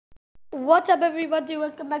What's up, everybody?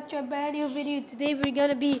 Welcome back to a brand new video. Today we're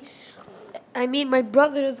gonna be, my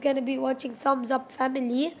brother is gonna be watching Thumbs Up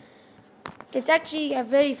Family. It's actually a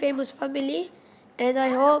very famous family, and I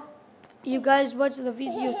hope you guys watch the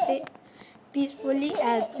video peacefully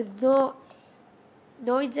and with no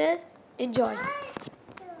noises. Enjoy.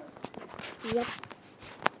 Yep.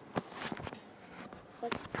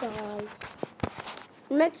 Let's go.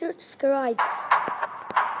 Make sure to subscribe.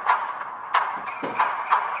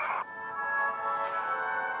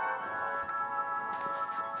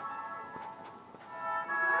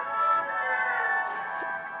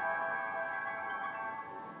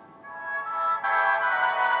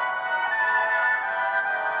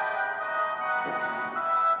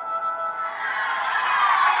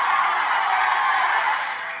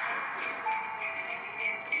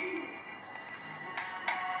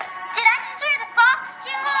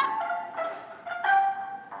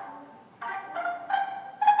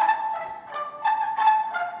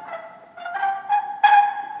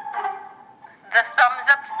 The Thumbs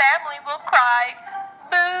Up family will cry,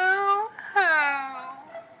 boo-hoo.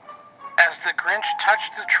 As the Grinch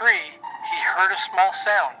touched the tree, he heard a small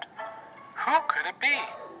sound. Who could it be?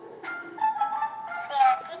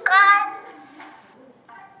 Santa Claus.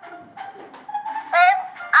 With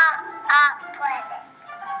a present.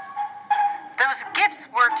 Those gifts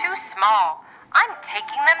were too small. I'm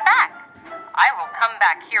taking them back. I will come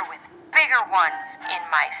back here with bigger ones in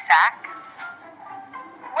my sack.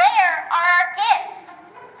 Where are our gifts?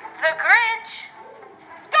 The Grinch.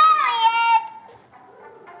 There he is!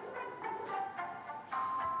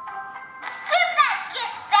 Give that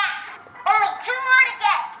gift back! Only 2 more to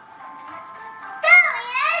get. There he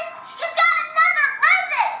is! He's got another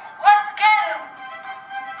present! Let's get him.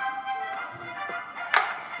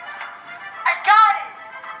 I got it.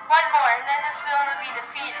 One more, and then this villain will be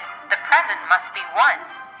defeated. The present must be won.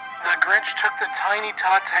 The Grinch took the tiny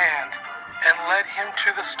Tot's hand and led him to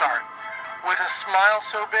the start. With a smile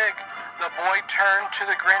so big, the boy turned to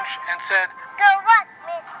the Grinch and said, Good luck,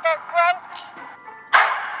 Mr. Grinch.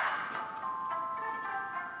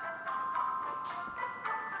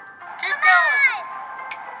 "Keep going."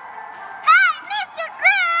 Hey, Mr.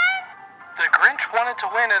 Grinch! The Grinch wanted to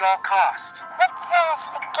win at all costs. Let's do this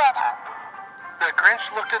together. The Grinch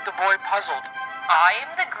looked at the boy puzzled. I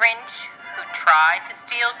am the Grinch who tried to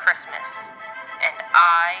steal Christmas, and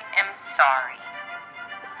I am sorry.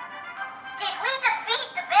 Did we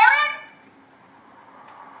defeat the villain?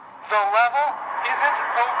 The level isn't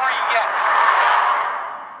over yet.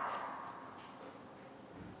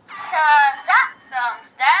 Thumbs up,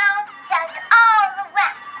 Thumbs down. thumbs all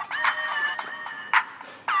around.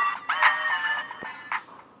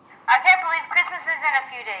 I can't believe Christmas is in a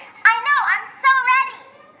few days. I know, I'm so ready.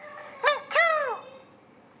 Me too.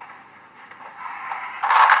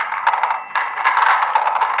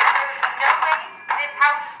 No way this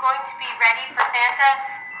house is going to be ready for Santa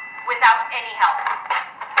without any help.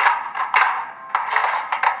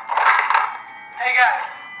 Hey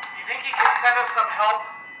guys, you think you can send us some help?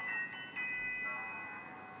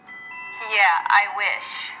 Yeah, I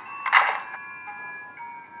wish.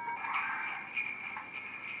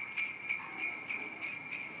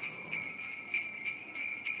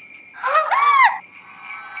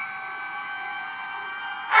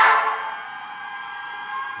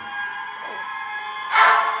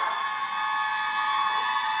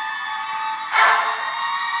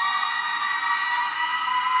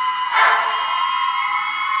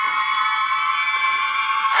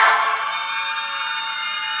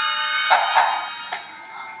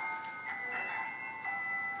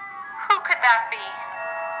 Who could that be?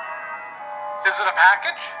 Is it a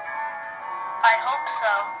package? I hope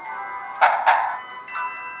so.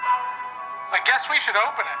 I guess we should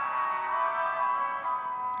open it.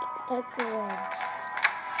 That's the one.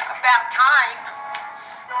 About time.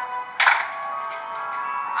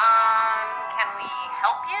 Can we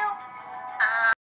help you?